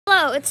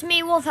Hello, it's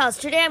me, Wolfhouse.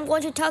 Today I'm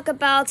going to talk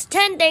about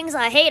 10 things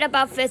I hate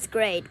about 5th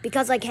grade,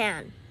 because I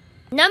can.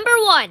 Number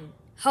 1,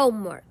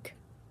 homework,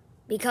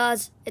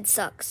 because it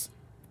sucks.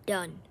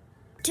 Done.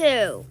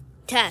 2,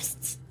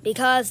 tests,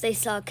 because they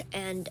suck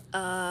and,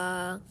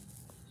 yeah,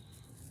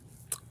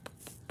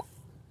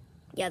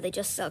 they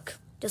just suck.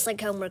 Just like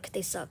homework,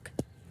 they suck.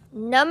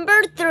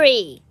 Number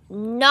 3,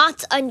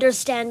 not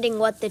understanding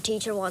what the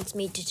teacher wants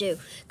me to do.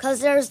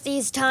 Because there's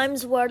these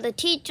times where the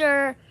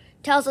teacher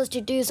tells us to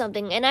do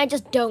something and I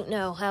just don't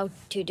know how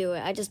to do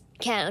it. I just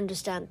can't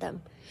understand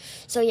them.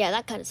 So yeah,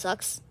 that kind of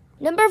sucks.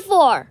 Number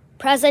 4,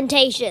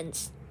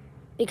 presentations.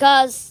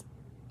 Because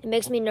it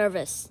makes me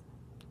nervous.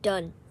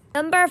 Done.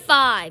 Number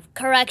 5,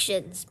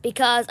 corrections.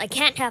 Because I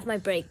can't have my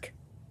break.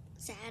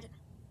 Sad.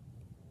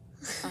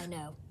 I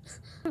know.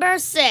 Number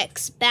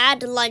 6,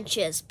 bad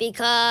lunches,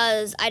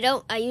 because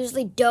I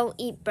usually don't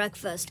eat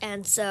breakfast,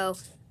 and so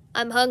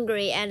I'm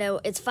hungry, and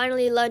it's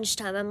finally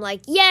lunchtime. I'm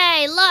like,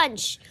 yay,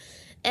 lunch!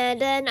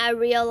 And then I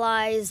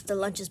realize the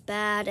lunch is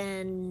bad,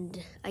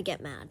 and I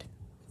get mad.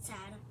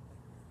 Sad.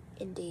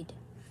 Indeed.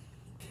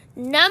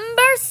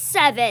 Number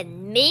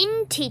 7,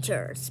 mean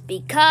teachers,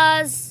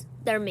 because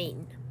they're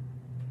mean.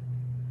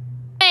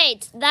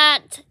 8,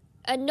 that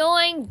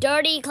annoying,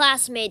 dirty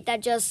classmate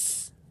that's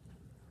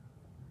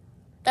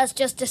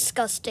just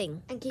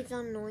disgusting. And keeps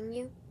on annoying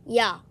you?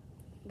 Yeah.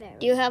 Very.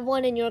 Do you have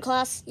one in your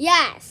class?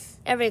 Yes.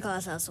 Every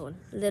class has one,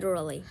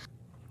 literally.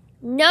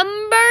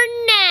 Number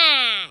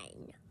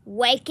 9,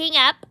 waking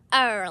up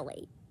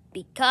early.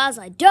 Because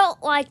I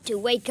don't like to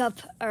wake up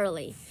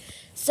early.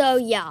 So,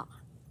 yeah.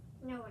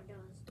 No one does.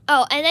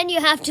 Oh, and then you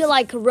have to,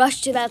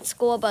 rush to that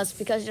school bus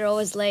because you're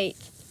always late.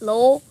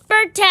 Lol.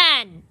 Number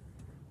 10,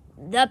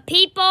 the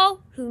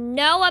people who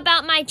know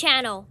about my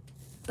channel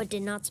but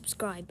did not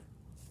subscribe.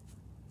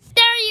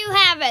 There you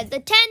have it, the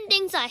 10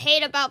 things I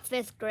hate about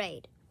 5th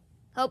grade.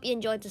 Hope you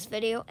enjoyed this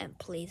video and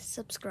please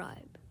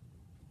subscribe.